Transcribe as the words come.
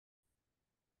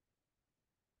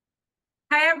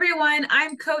Hi, everyone.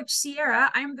 I'm Coach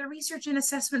Sierra. I'm the Research and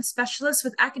Assessment Specialist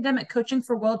with Academic Coaching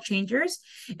for World Changers.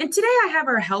 And today I have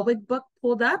our Hellwig book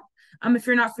pulled up. If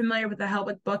you're not familiar with the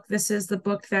Hellwig book, this is the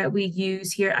book that we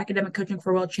use here at Academic Coaching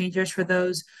for World Changers for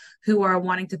those who are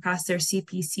wanting to pass their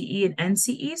CPCE and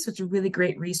NCE. So it's a really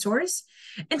great resource.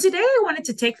 And today I wanted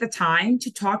to take the time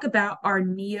to talk about our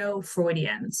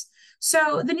neo-Freudians.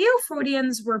 So the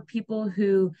neo-Freudians were people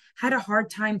who had a hard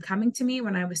time coming to me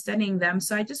when I was studying them.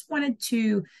 So I just wanted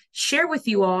to share with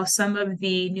you all some of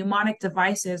the mnemonic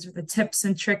devices or the tips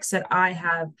and tricks that I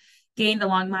have gained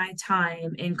along my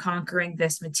time in conquering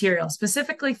this material,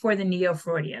 specifically for the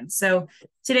neo-Freudians. So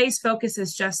today's focus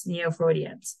is just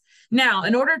neo-Freudians. Now,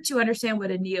 in order to understand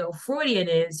what a neo-Freudian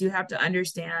is, you have to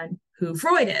understand who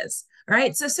Freud is. All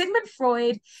right. So Sigmund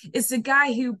Freud is the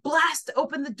guy who blasted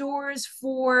open the doors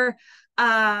for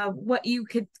what you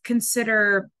could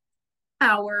consider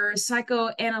our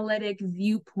psychoanalytic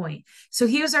viewpoint. So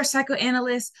he was our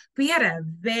psychoanalyst, but he had a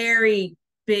very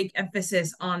big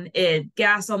emphasis on id,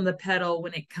 gas on the pedal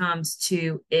when it comes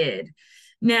to id.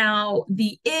 Now,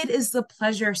 the id is the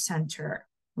pleasure center,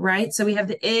 right? So we have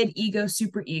the id, ego,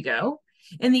 superego,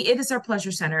 and the id is our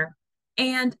pleasure center.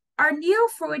 And our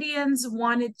neo-Freudians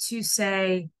wanted to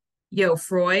say, yo,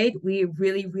 Freud, we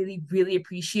really, really, really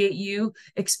appreciate you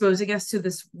exposing us to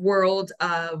this world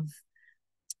of,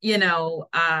 you know,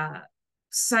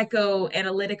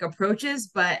 psychoanalytic approaches,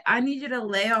 but I need you to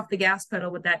lay off the gas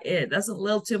pedal with that id. That's a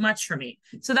little too much for me.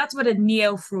 So that's what a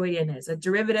neo-Freudian is, a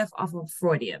derivative off of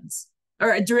Freudians,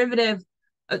 or a derivative.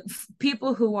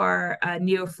 People who are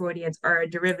neo-Freudians are a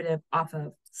derivative off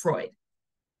of Freud.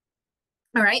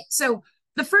 All right. So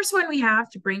the first one we have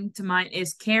to bring to mind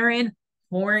is Karen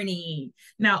Horney.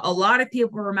 Now, a lot of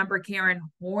people remember Karen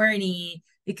Horney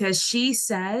because she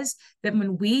says that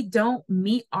when we don't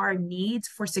meet our needs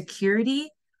for security,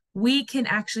 we can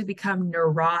actually become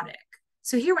neurotic.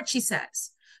 So, hear what she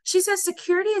says. She says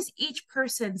security is each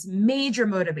person's major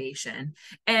motivation,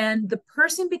 and the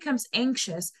person becomes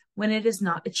anxious when it is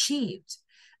not achieved.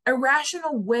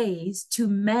 Irrational ways to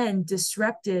mend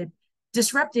disrupted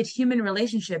human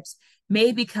relationships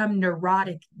may become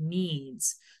neurotic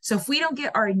needs. So if we don't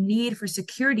get our need for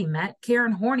security met,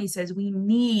 Karen Horney says we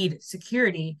need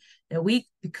security, that we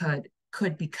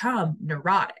could become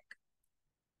neurotic.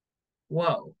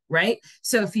 Whoa, right?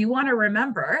 So if you want to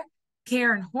remember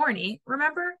Karen Horney,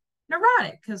 remember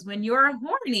neurotic, because when you're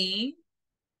horny,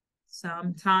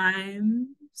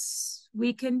 sometimes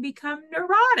we can become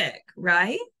neurotic,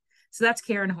 right? So that's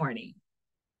Karen Horney.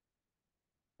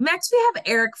 Next, we have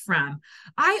Eric Fromm.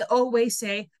 I always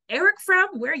say, Eric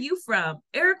Fromm, where you from?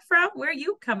 Eric Fromm, where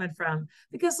you coming from?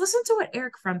 Because listen to what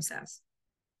Eric Fromm says.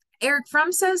 Eric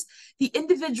Fromm says the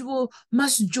individual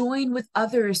must join with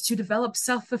others to develop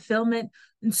self-fulfillment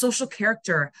and social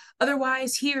character.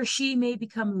 Otherwise, he or she may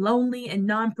become lonely and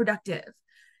non-productive.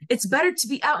 It's better to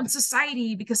be out in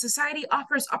society because society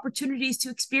offers opportunities to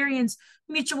experience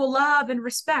mutual love and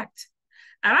respect.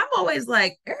 And I'm always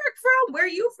like, Eric Fromm, where are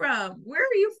you from? Where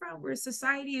are you from? Where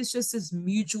society is just this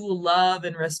mutual love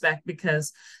and respect.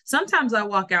 Because sometimes I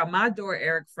walk out my door,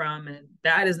 Eric Fromm, and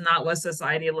that is not what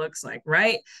society looks like,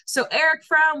 right? So, Eric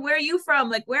Fromm, where are you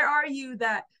from? Like, where are you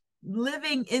that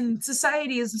living in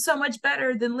society is so much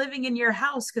better than living in your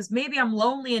house? Because maybe I'm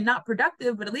lonely and not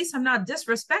productive, but at least I'm not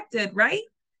disrespected, right?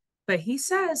 But he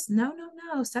says, no, no,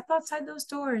 no, step outside those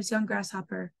doors, young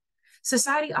grasshopper.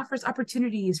 Society offers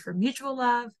opportunities for mutual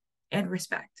love and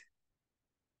respect.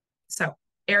 So,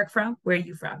 Eric Fromm, where are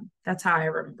you from? That's how I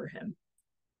remember him.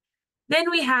 Then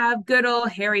we have good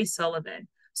old Harry Sullivan.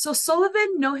 So,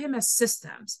 Sullivan know him as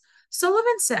systems.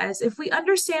 Sullivan says if we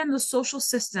understand the social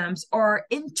systems are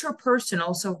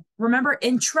interpersonal, so remember,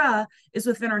 intra is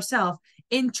within ourselves,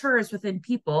 inter is within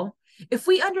people. If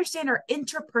we understand our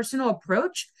interpersonal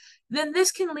approach, then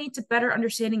this can lead to better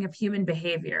understanding of human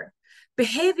behavior.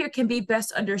 Behavior can be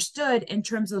best understood in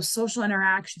terms of social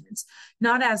interactions,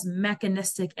 not as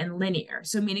mechanistic and linear.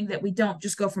 So, meaning that we don't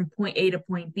just go from point A to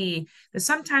point B, that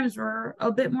sometimes we're a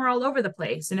bit more all over the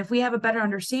place. And if we have a better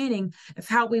understanding of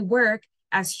how we work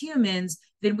as humans,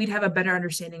 then we'd have a better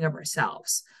understanding of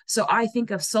ourselves. So, I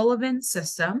think of Sullivan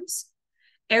systems,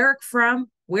 Eric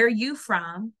Fromm, where you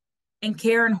from, and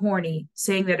Karen Horney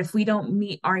saying that if we don't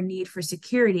meet our need for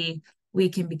security, we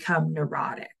can become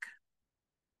neurotic.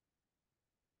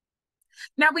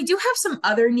 Now, we do have some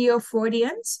other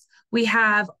neo-Freudians. We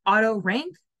have Otto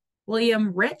Rank,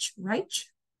 William Rich.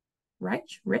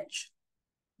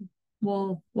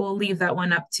 We'll leave that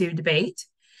one up to debate.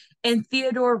 And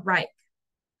Theodore Reich.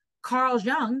 Carl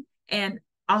Jung and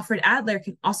Alfred Adler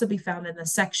can also be found in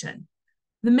this section.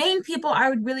 The main people I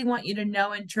would really want you to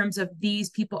know in terms of these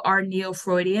people are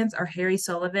neo-Freudians are Harry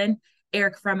Sullivan,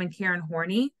 Eric Fromm, and Karen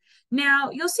Horney. Now,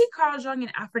 you'll see Carl Jung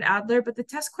and Alfred Adler, but the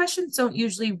test questions don't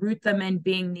usually root them in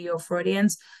being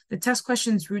neo-Freudians. The test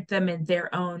questions root them in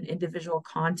their own individual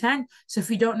content. So if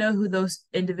you don't know who those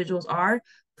individuals are,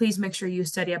 please make sure you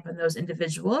study up on those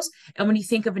individuals. And when you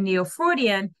think of a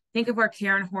neo-Freudian, think of our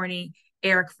Karen Horney,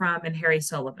 Eric Fromm, and Harry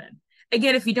Sullivan.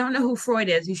 Again, if you don't know who Freud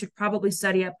is, you should probably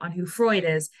study up on who Freud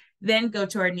is, then go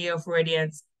to our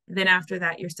neo-Freudians. Then after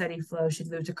that, your study flow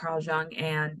should move to Carl Jung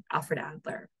and Alfred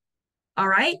Adler. All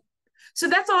right. So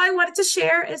that's all I wanted to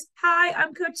share is, hi,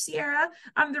 I'm Coach Sierra.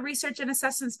 I'm the Research and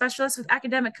Assessment Specialist with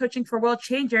Academic Coaching for World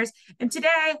Changers. And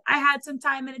today I had some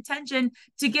time and attention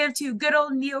to give to good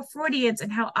old neo-Freudians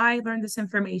and how I learned this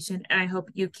information. And I hope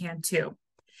you can too.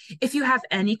 If you have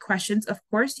any questions, of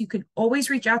course, you can always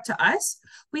reach out to us.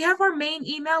 We have our main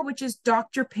email, which is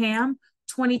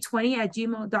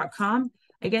drpam2020@gmail.com.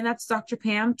 Again, that's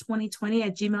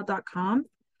drpam2020@gmail.com.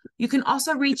 You can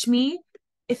also reach me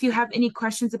if you have any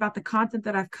questions about the content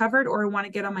that I've covered or want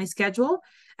to get on my schedule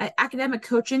at Academic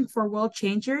Coaching for World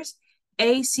Changers,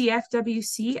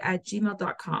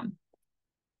 acfwc@gmail.com.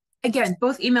 Again,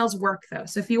 both emails work though.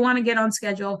 So if you want to get on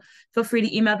schedule, feel free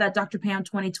to email that Dr. Pam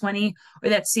 2020 or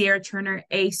that Sierra Turner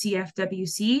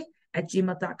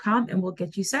acfwc@gmail.com and we'll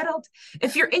get you settled.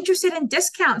 If you're interested in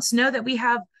discounts, know that we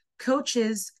have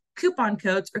coaches coupon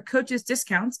codes or coaches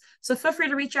discounts. So feel free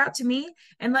to reach out to me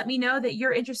and let me know that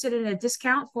you're interested in a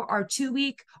discount for our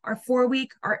 2-week, our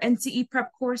 4-week, our NCE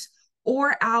prep course,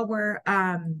 or our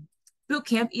boot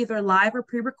camp, either live or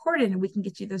pre-recorded, and we can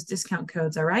get you those discount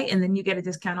codes, all right? And then you get a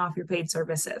discount off your paid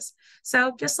services.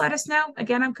 So just let us know.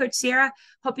 Again, I'm Coach Sierra.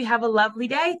 Hope you have a lovely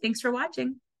day. Thanks for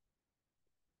watching.